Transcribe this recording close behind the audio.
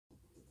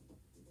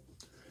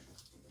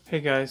Hey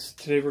guys,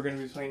 today we're going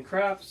to be playing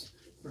craps.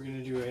 We're going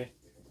to do a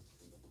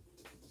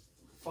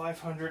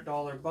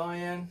 $500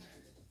 buy-in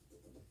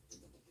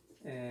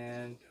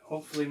and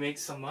hopefully make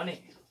some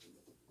money.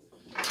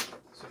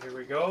 So here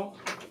we go.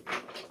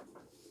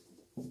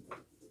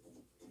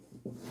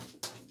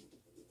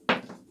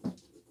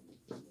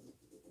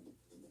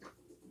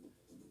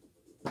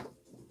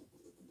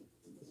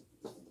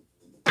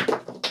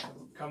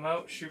 Come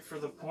out, shoot for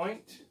the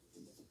point,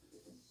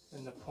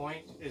 and the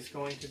point is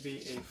going to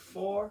be a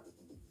 4.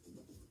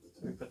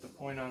 So we put the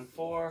point on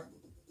 4,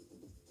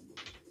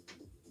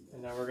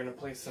 and now we're going to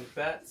place some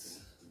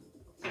bets.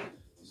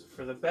 So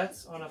for the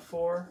bets on a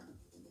 4,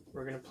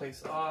 we're going to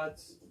place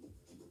odds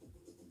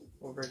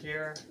over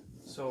here.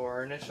 So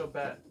our initial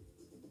bet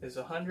is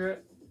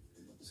 100.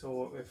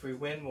 So if we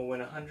win, we'll win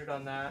 100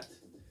 on that.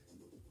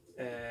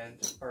 And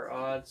our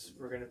odds,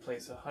 we're going to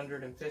place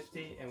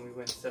 150, and we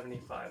win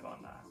 75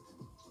 on that.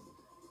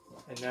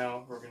 And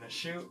now we're going to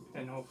shoot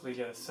and hopefully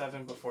get a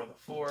 7 before the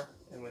 4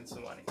 and win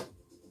some money.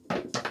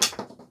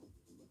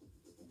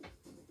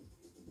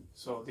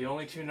 So the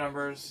only two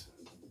numbers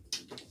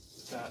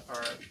that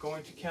are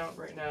going to count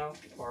right now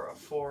are a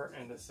 4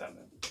 and a 7.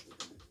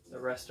 The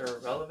rest are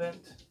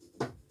irrelevant.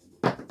 So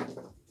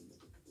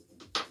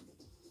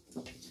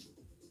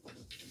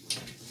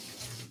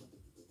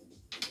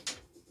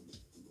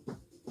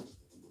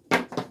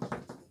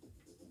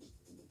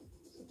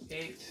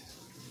 8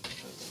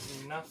 doesn't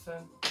mean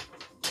nothing.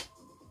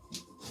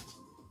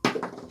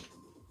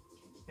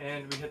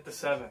 And we hit the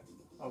 7.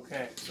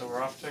 Okay, so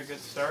we're off to a good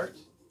start.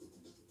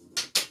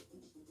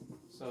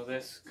 So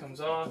this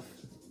comes off,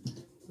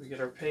 we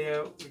get our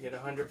payout, we get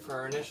 100 for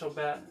our initial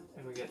bet,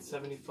 and we get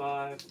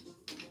 75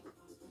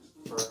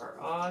 for our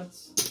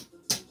odds.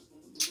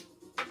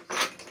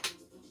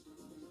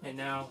 And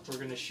now we're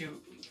going to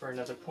shoot for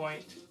another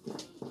point.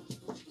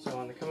 So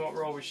on the come out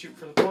roll, we shoot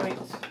for the point,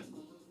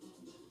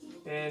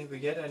 and we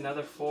get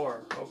another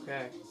 4.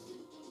 Okay.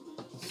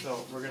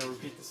 So we're going to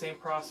repeat the same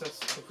process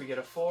if we get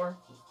a 4.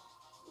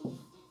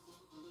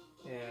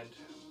 And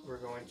we're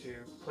going to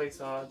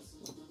place odds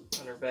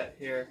on our bet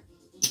here.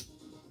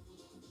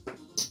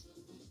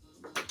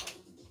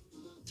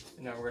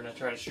 And now we're going to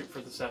try to shoot for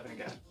the 7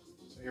 again.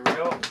 So here we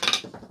go.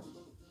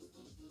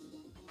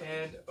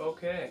 And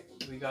okay,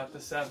 we got the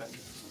 7.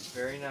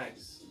 Very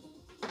nice.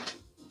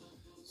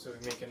 So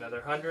we make another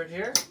 100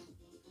 here,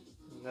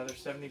 another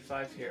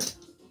 75 here.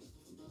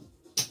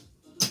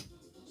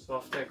 So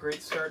off to a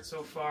great start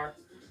so far.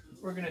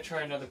 We're going to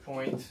try another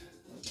point.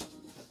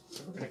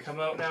 So we're going to come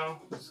out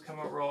now. This is come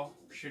out roll.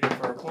 We're shooting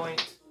for our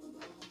point.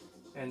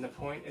 And the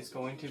point is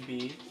going to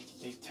be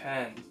a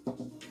 10.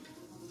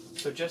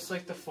 So just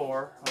like the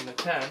 4 on the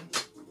 10,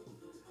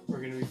 we're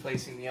going to be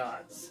placing the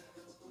odds.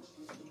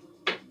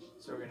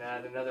 So we're going to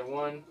add another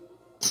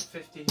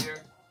 150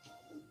 here.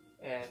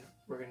 And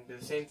we're going to do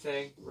the same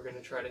thing. We're going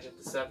to try to hit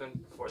the 7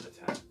 before the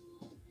 10.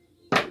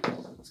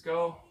 Let's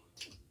go.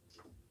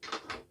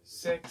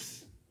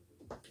 6.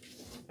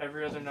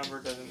 Every other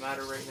number doesn't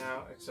matter right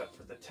now except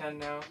for the 10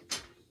 now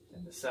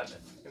and the 7.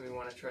 And we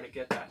want to try to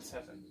get that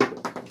 7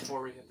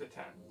 before we hit the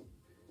 10.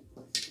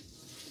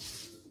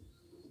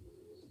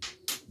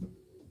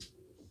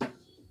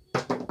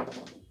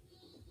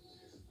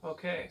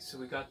 Okay, so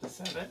we got the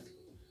 7.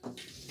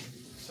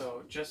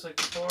 So just like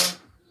before,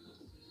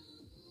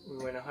 we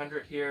win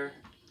 100 here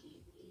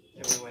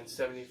and we win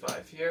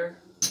 75 here.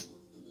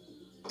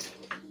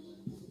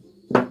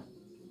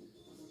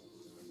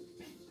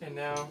 And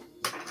now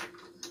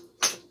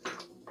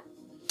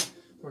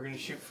we're going to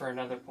shoot for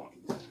another point.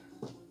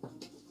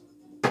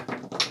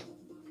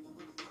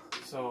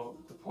 So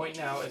the point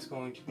now is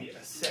going to be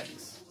a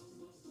 6.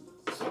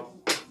 So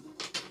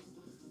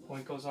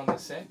point goes on the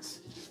 6.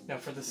 Now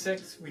for the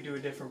 6, we do a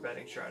different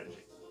betting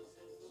strategy.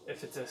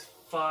 If it's a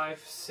 5,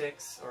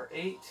 6, or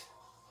 8,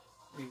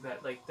 we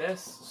bet like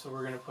this. So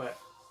we're going to put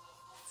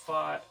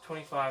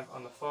 25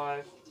 on the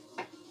 5,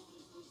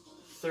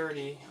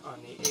 30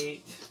 on the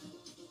 8,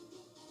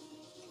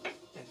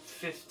 and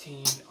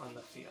 15 on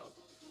the field.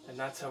 And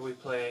that's how we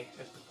play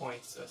if the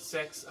point's a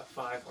 6, a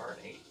 5, or an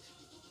 8.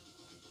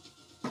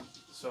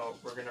 So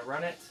we're going to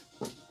run it.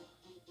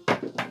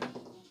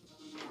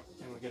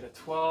 And we get a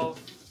 12.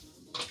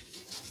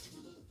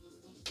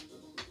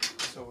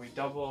 So we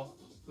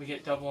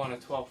get double on a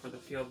 12 for the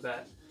field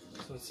bet.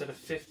 So instead of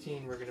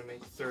 15, we're going to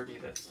make 30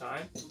 this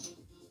time.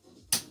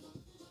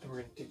 And we're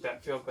going to take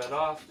that field bet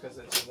off because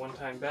it's a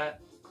one-time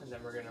bet. And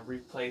then we're going to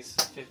replace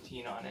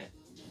 15 on it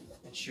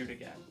and shoot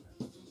again.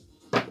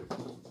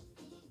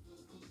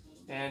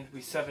 And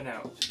we 7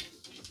 out.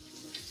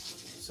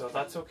 So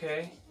that's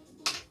okay.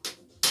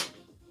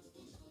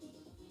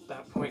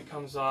 That point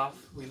comes off.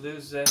 We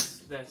lose this,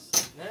 this,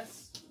 and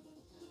this.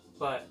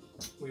 But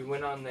we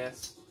win on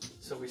this,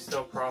 so we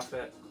still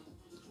profit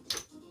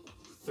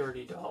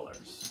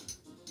 $30.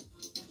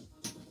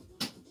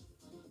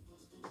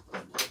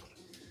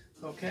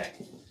 Okay.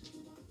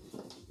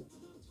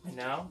 And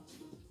now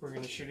we're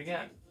going to shoot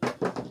again.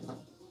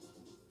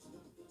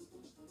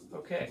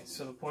 Okay,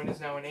 so the point is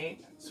now an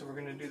 8, so we're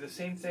going to do the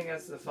same thing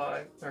as the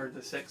 5, or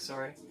the 6,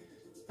 sorry,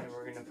 And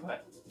we're going to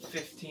put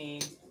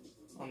 15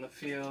 on the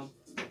field,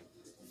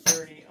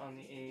 30 on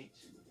the 8,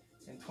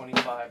 and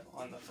 25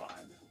 on the 5.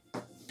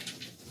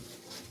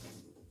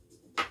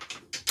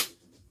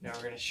 Now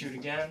we're going to shoot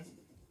again,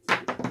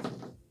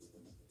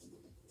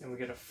 and we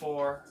get a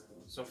 4,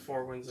 so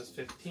 4 wins us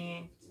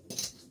 15.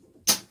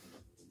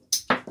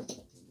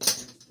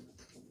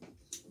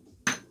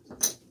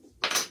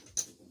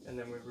 And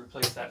then we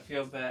replace that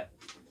field bet,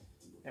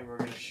 and we're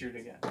going to shoot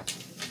again.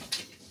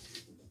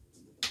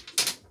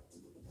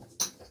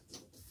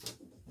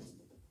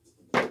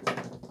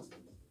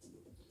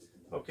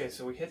 Okay,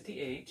 so we hit the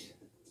 8,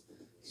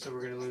 so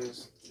we're going to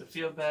lose the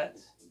field bet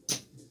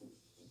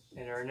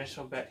and our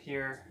initial bet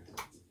here,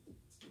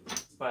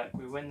 but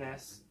we win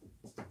this,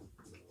 so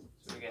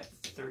we get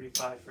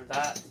 35 for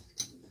that,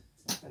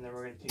 and then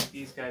we're going to take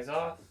these guys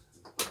off,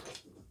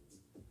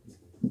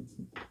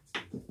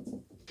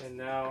 and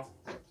now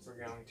we're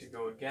going to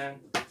go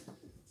again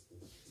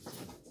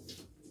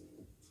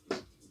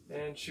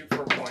and shoot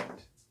for a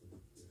point.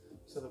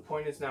 So the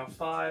point is now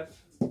 5,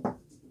 so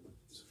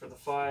for the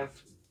 5,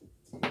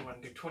 we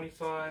want to do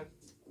 25,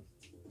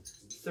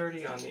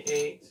 30 on the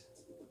 8,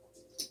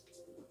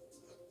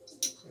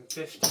 and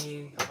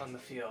 15 on the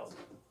field.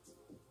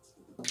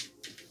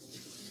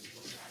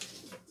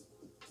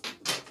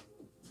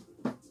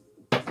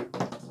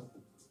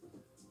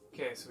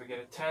 Okay, so we get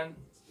a 10,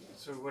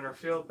 so we win our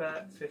field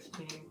bet,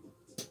 15,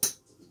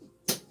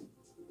 and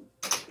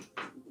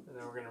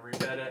then we're going to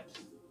rebet it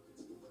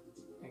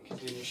and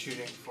continue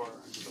shooting for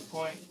the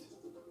point.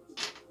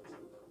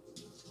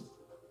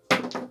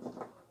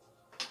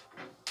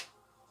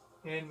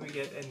 And we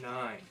get a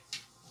 9.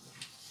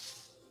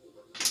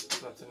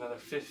 So that's another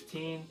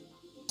 15.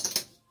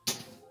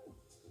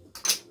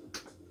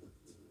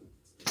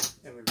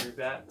 And we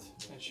rebet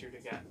and shoot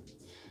again.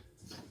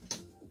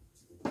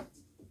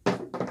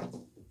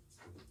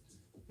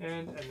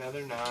 And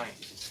another 9.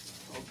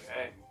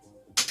 Okay.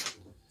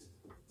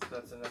 So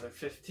that's another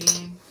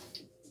 15.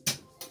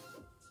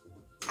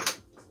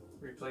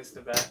 Replace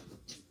the bet.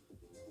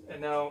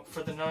 And now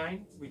for the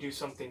 9, we do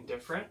something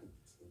different.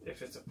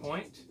 If it's a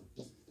point,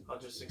 I'll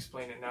just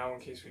explain it now in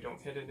case we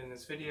don't hit it in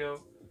this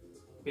video.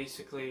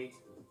 Basically,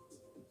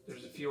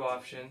 there's a few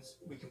options.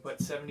 We can put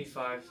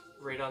 75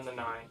 right on the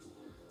 9.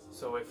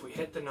 So if we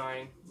hit the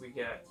 9, we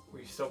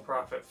still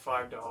profit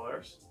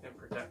 $5 and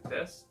protect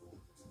this.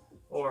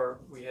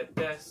 Or we hit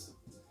this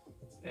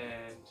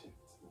and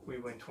we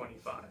win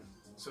 25.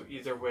 So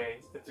either way,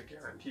 it's a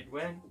guaranteed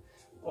win.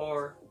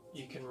 Or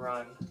you can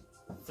run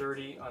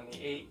 30 on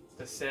the 8,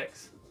 the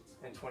 6,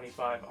 and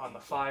 25 on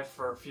the 5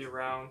 for a few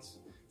rounds.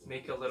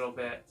 Make a little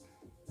bit,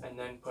 and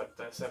then put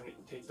the 70,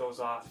 take those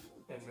off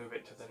and move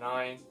it to the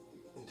 9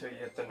 until you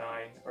hit the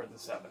 9 or the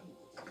 7.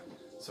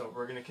 So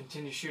we're going to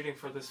continue shooting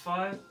for this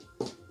 5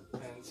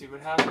 and see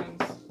what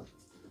happens.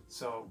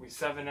 So we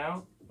 7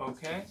 out,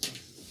 okay.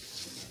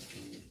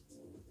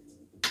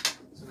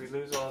 So we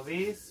lose all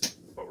these,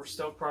 but we're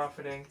still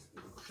profiting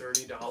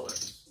 $30.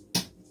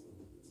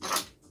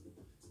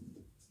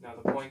 Now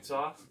the point's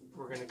off,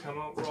 we're going to come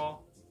out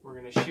roll, we're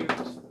going to shoot,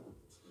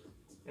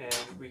 and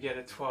we get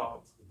a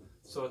 12.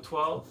 So a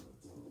 12,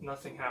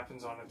 nothing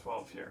happens on a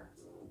 12 here.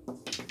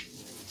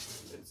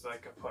 It's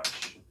like a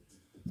push.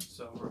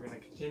 So we're going to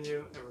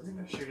continue, and we're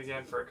going to shoot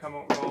again for a come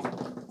out roll.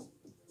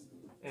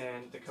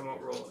 And the come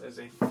out roll is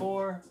a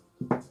 4.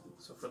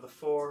 So for the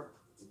 4,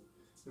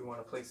 we want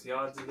to place the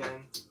odds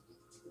again.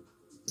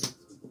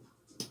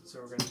 So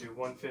we're going to do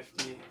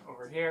 150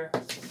 over here.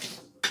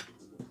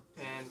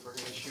 And we're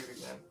going to shoot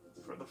again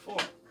for the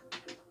 4.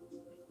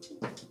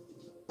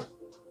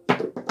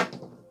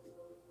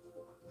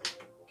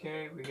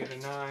 Okay, we get a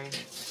 9.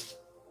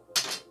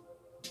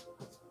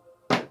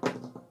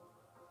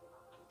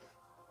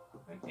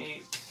 An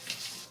 8.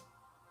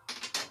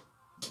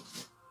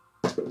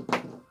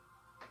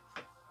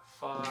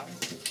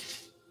 5.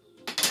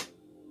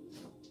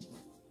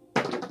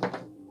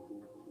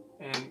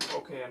 And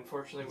okay,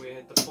 unfortunately we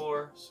hit the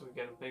 4, so we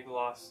get a big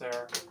loss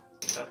there.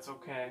 That's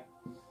okay.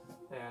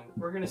 And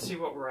we're going to see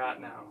what we're at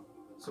now.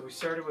 So we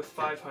started with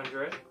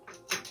 500,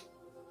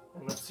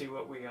 and let's see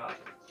what we got.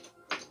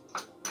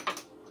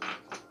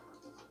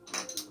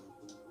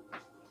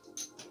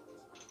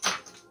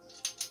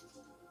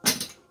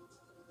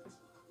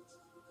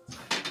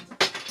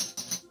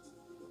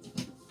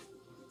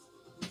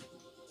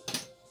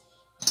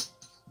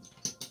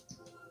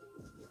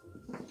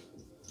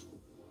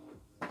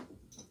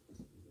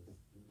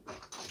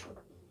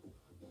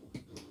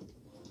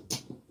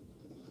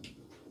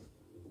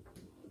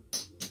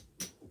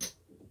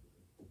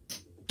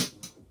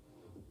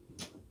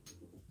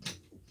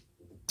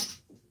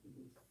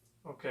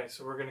 Okay,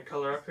 so we're going to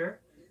color up here.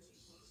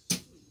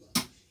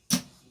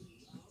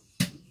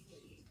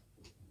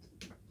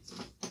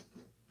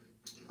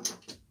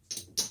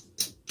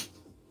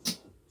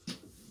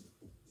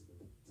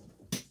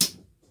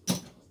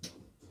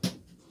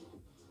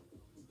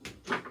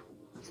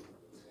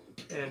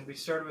 And we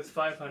started with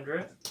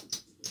 500,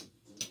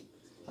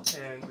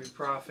 and we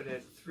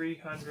profited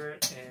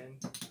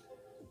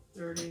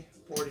 330,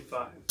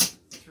 45.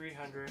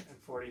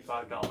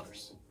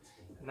 $345.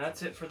 And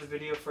that's it for the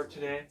video for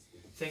today.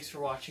 Thanks for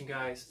watching,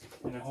 guys,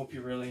 and I hope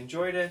you really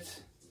enjoyed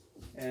it.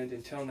 And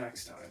until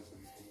next time.